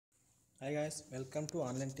Hi guys, welcome to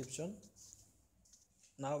Online Tips Zone.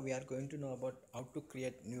 Now we are going to know about how to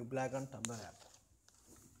create new blog on Tumblr app.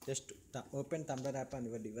 Just open Tumblr app on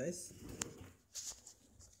your device.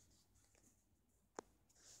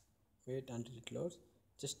 Wait until it loads.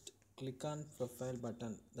 Just click on profile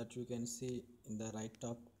button that you can see in the right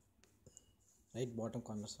bottom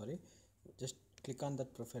corner. Just click on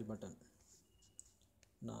that profile button.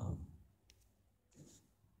 Now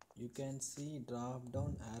you can see drop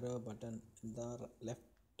down arrow button in the left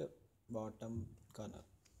bottom corner.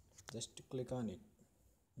 Just click on it.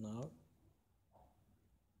 Now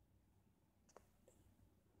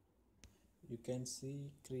you can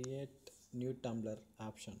see create new Tumblr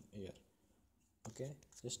option here. Okay,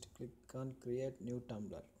 just click on create new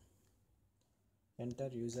Tumblr, enter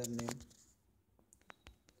username,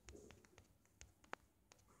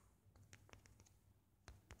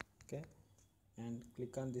 okay, and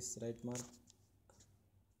click on this right mark.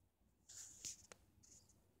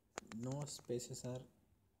 No spaces are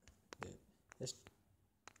there. Just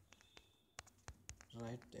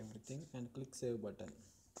write everything and click save button.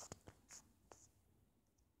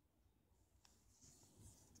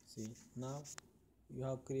 See, now you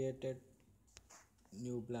have created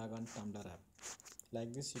new blog on Tumblr app.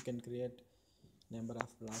 Like this you can create number of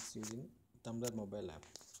blogs using Tumblr mobile app.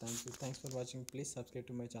 Thanks for watching. Please subscribe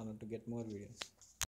to my channel to get more videos.